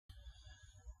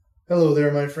Hello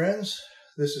there, my friends.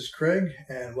 This is Craig,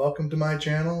 and welcome to my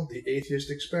channel, The Atheist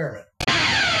Experiment.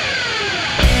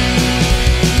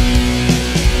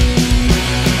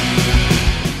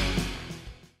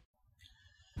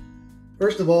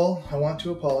 First of all, I want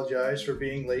to apologize for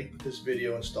being late with this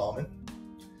video installment.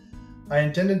 I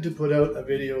intended to put out a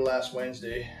video last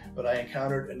Wednesday, but I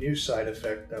encountered a new side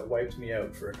effect that wiped me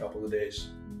out for a couple of days.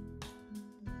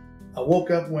 I woke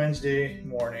up Wednesday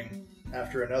morning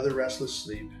after another restless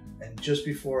sleep, and just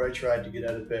before I tried to get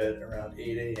out of bed around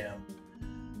 8 a.m.,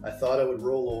 I thought I would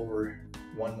roll over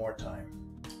one more time.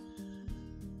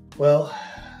 Well,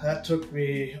 that took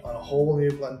me on a whole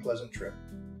new unpleasant trip.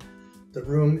 The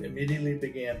room immediately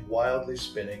began wildly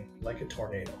spinning like a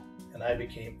tornado, and I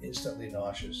became instantly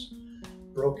nauseous,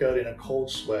 broke out in a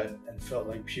cold sweat, and felt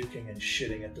like puking and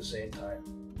shitting at the same time.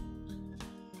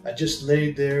 I just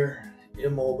laid there,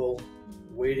 immobile,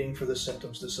 waiting for the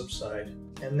symptoms to subside,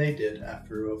 and they did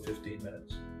after about 15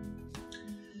 minutes.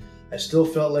 I still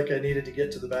felt like I needed to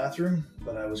get to the bathroom,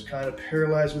 but I was kind of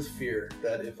paralyzed with fear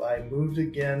that if I moved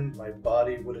again, my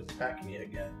body would attack me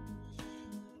again.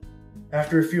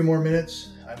 After a few more minutes,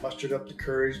 I mustered up the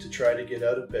courage to try to get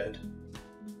out of bed.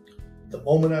 The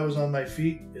moment I was on my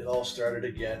feet, it all started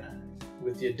again,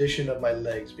 with the addition of my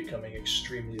legs becoming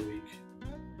extremely weak.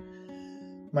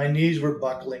 My knees were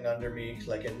buckling under me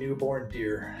like a newborn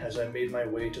deer as I made my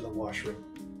way to the washroom.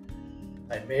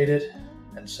 I made it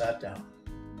and sat down.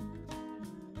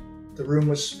 The room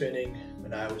was spinning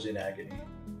and I was in agony.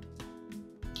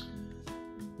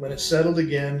 When it settled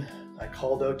again, I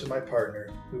called out to my partner,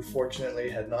 who fortunately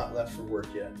had not left for work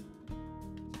yet.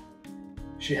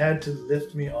 She had to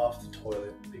lift me off the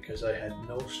toilet because I had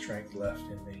no strength left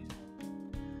in me.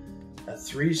 A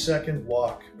 3-second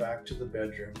walk back to the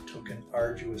bedroom took an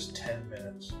arduous 10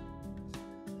 minutes.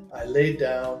 I laid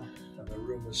down and the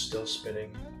room was still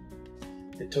spinning.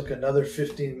 It took another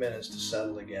 15 minutes to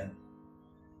settle again,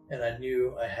 and I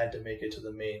knew I had to make it to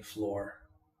the main floor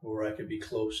where I could be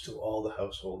close to all the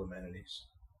household amenities.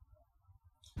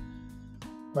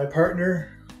 My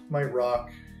partner, my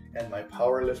rock, and my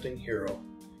powerlifting hero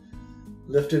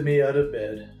lifted me out of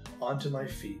bed onto my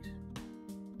feet.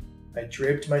 I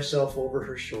draped myself over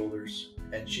her shoulders,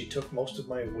 and she took most of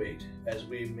my weight as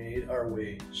we made our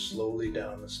way slowly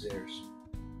down the stairs.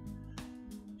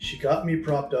 She got me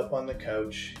propped up on the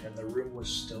couch, and the room was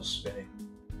still spinning.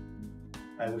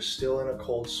 I was still in a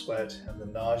cold sweat, and the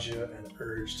nausea and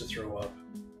urge to throw up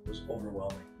was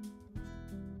overwhelming.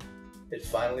 It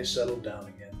finally settled down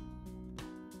again.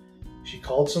 She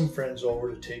called some friends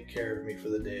over to take care of me for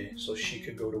the day so she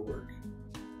could go to work.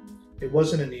 It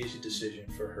wasn't an easy decision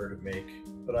for her to make,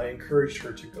 but I encouraged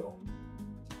her to go.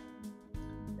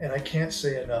 And I can't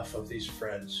say enough of these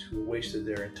friends who wasted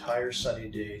their entire sunny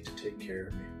day to take care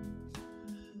of me.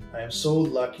 I am so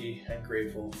lucky and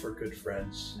grateful for good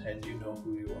friends, and you know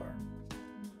who you are.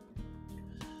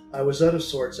 I was out of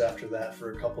sorts after that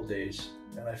for a couple days,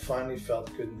 and I finally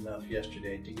felt good enough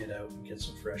yesterday to get out and get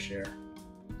some fresh air.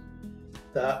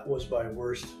 That was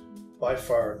by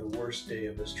far the worst day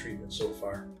of this treatment so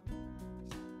far.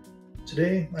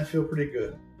 Today, I feel pretty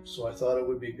good, so I thought it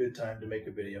would be a good time to make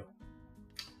a video.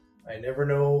 I never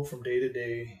know from day to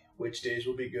day which days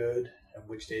will be good and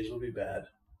which days will be bad.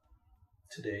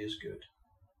 Today is good.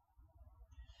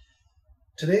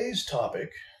 Today's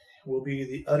topic will be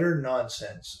the utter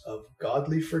nonsense of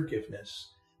godly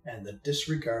forgiveness and the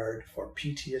disregard for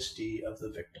PTSD of the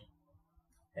victim.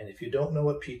 And if you don't know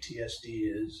what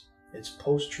PTSD is, it's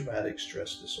post-traumatic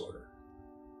stress disorder.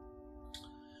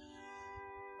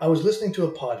 I was listening to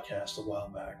a podcast a while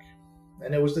back,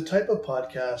 and it was the type of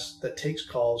podcast that takes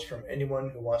calls from anyone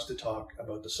who wants to talk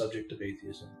about the subject of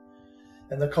atheism,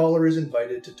 and the caller is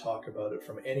invited to talk about it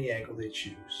from any angle they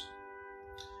choose.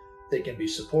 They can be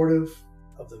supportive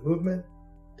of the movement,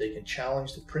 they can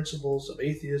challenge the principles of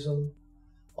atheism,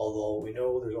 although we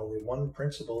know there's only one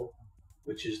principle,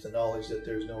 which is the knowledge that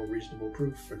there's no reasonable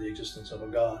proof for the existence of a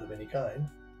God of any kind.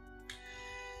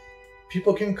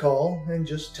 People can call and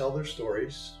just tell their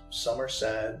stories. Some are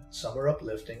sad, some are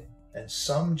uplifting, and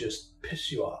some just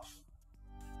piss you off.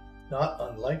 Not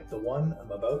unlike the one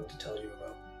I'm about to tell you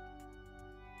about.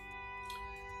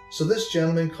 So this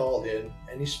gentleman called in,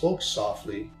 and he spoke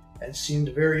softly and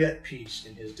seemed very at peace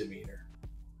in his demeanor.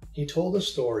 He told a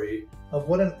story of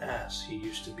what an ass he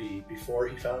used to be before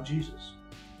he found Jesus.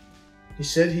 He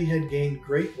said he had gained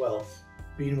great wealth,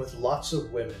 been with lots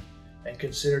of women, and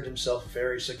considered himself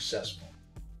very successful.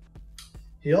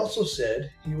 He also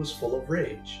said he was full of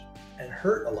rage and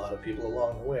hurt a lot of people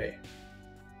along the way.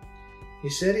 He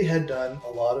said he had done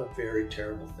a lot of very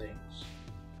terrible things.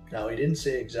 Now, he didn't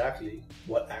say exactly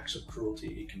what acts of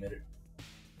cruelty he committed.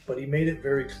 but he made it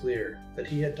very clear that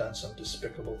he had done some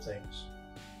despicable things.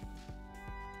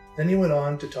 Then he went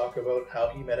on to talk about how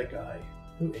he met a guy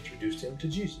who introduced him to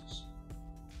Jesus.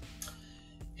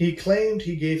 He claimed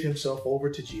he gave himself over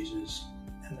to Jesus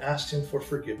and asked him for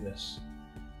forgiveness,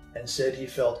 and said he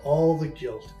felt all the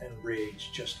guilt and rage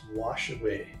just wash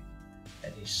away,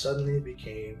 and he suddenly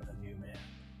became a new man.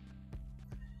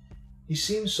 He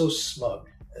seemed so smug,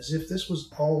 as if this was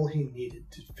all he needed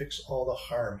to fix all the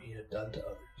harm he had done to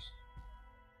others.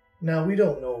 Now, we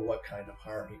don't know what kind of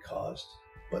harm he caused,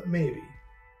 but maybe,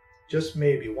 just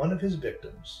maybe, one of his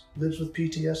victims lives with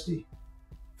PTSD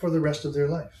for the rest of their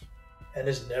life and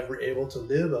is never able to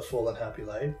live a full and happy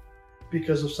life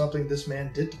because of something this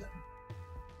man did to them.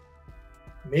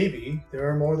 Maybe there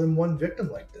are more than one victim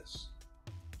like this.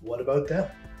 What about them?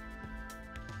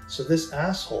 So this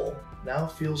asshole now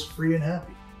feels free and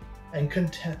happy and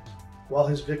content while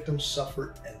his victims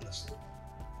suffer endlessly.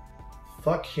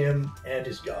 Fuck him and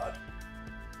his God.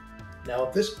 Now,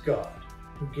 if this God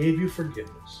who gave you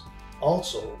forgiveness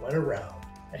also went around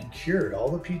and cured all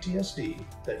the PTSD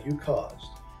that you caused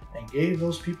and gave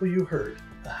those people you hurt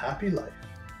a happy life,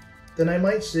 then I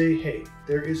might say, hey,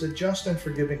 there is a just and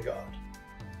forgiving God.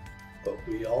 But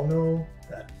we all know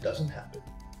that doesn't happen,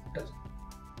 does it?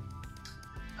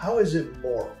 How is it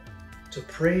moral to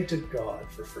pray to God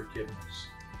for forgiveness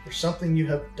for something you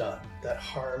have done that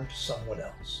harmed someone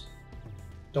else?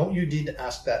 Don't you need to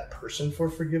ask that person for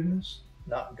forgiveness,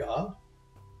 not God?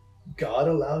 God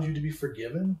allows you to be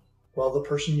forgiven while the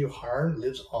person you harmed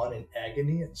lives on in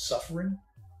agony and suffering?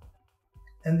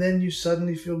 And then you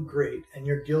suddenly feel great and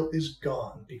your guilt is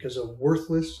gone because a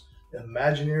worthless,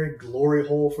 imaginary glory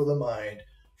hole for the mind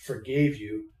forgave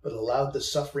you but allowed the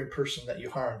suffering person that you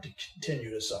harmed to continue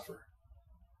to suffer.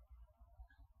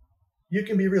 You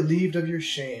can be relieved of your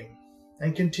shame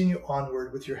and continue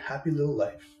onward with your happy little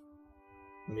life.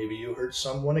 Maybe you hurt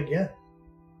someone again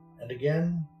and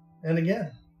again and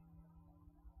again.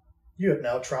 You have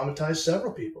now traumatized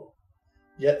several people.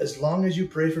 Yet as long as you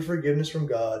pray for forgiveness from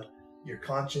God, your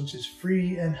conscience is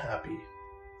free and happy.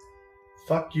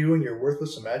 Fuck you and your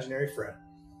worthless imaginary friend.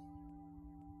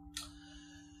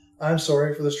 I'm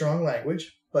sorry for the strong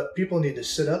language, but people need to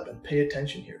sit up and pay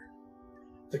attention here.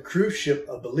 The cruise ship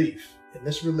of belief in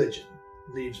this religion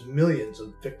leaves millions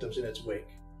of victims in its wake,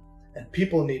 and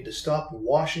people need to stop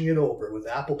washing it over with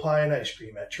apple pie and ice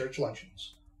cream at church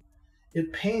luncheons.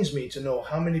 It pains me to know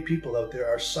how many people out there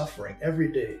are suffering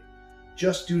every day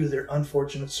just due to their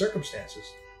unfortunate circumstances,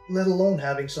 let alone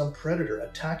having some predator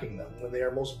attacking them when they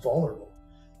are most vulnerable,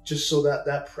 just so that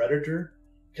that predator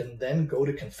can then go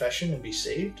to confession and be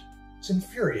saved. It's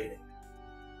infuriating.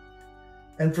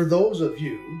 And for those of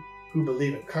you who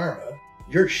believe in karma,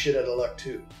 you're shit out of luck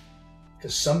too,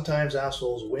 because sometimes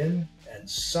assholes win and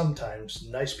sometimes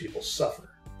nice people suffer.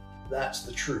 That's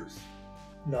the truth.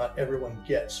 Not everyone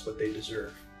gets what they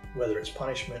deserve, whether it's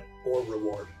punishment or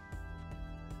reward.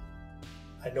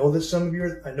 I know what some of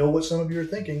you are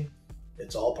thinking.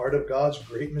 It's all part of God's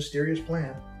great mysterious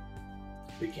plan.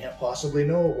 We can't possibly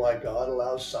know why God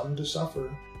allows some to suffer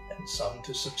and some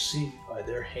to succeed by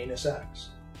their heinous acts.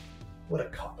 What a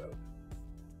cop-out.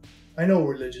 I know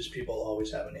religious people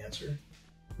always have an answer.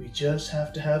 We just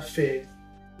have to have faith.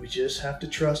 We just have to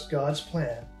trust God's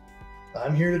plan.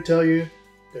 I'm here to tell you,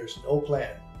 there's no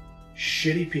plan.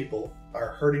 Shitty people are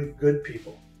hurting good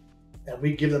people, and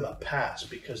we give them a pass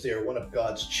because they are one of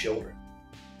God's children.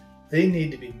 They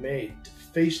need to be made to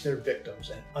face their victims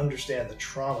and understand the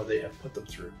trauma they have put them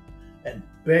through and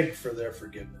beg for their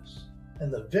forgiveness.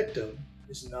 And the victim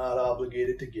is not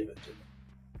obligated to give it to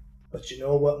them. But you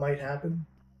know what might happen?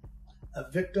 A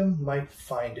victim might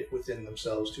find it within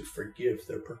themselves to forgive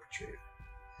their perpetrator.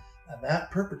 And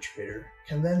that perpetrator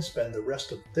can then spend the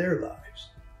rest of their lives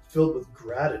filled with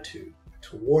gratitude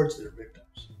towards their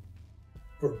victims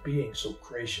for being so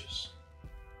gracious.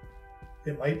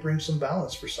 It might bring some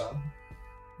balance for some,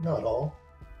 not all,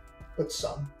 but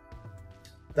some.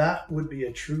 That would be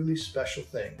a truly special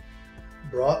thing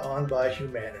brought on by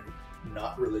humanity,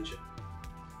 not religion,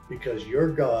 because your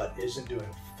God isn't doing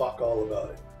fuck all about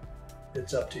it.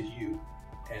 It's up to you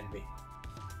and me.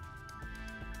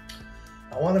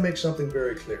 I want to make something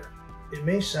very clear. It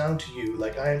may sound to you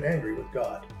like I am angry with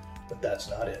God, but that's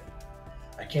not it.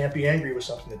 I can't be angry with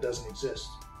something that doesn't exist.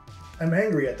 I'm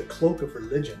angry at the cloak of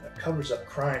religion that covers up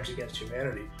crimes against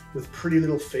humanity with pretty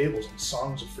little fables and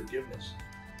songs of forgiveness.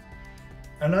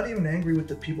 I'm not even angry with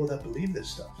the people that believe this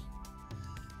stuff.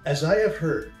 As I have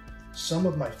heard some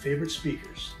of my favorite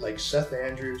speakers, like Seth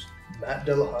Andrews, Matt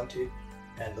Dillahunty,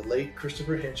 and the late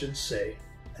Christopher Hitchens say,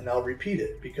 and I'll repeat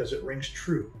it because it rings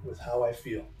true with how I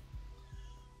feel.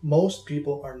 Most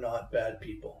people are not bad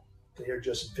people. They are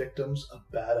just victims of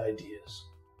bad ideas.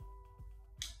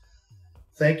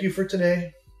 Thank you for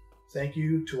today. Thank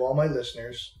you to all my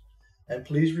listeners. And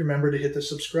please remember to hit the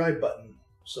subscribe button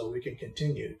so we can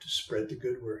continue to spread the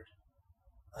good word.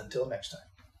 Until next time.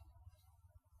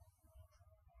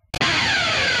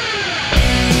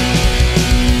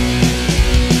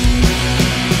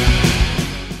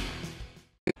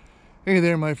 Hey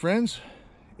there, my friends.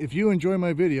 If you enjoy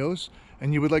my videos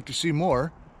and you would like to see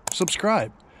more,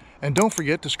 subscribe. And don't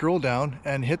forget to scroll down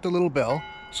and hit the little bell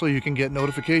so you can get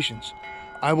notifications.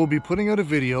 I will be putting out a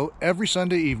video every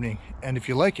Sunday evening, and if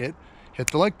you like it,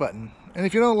 hit the like button. And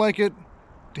if you don't like it,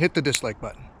 hit the dislike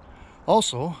button.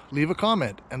 Also, leave a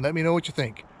comment and let me know what you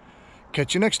think.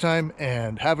 Catch you next time,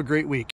 and have a great week.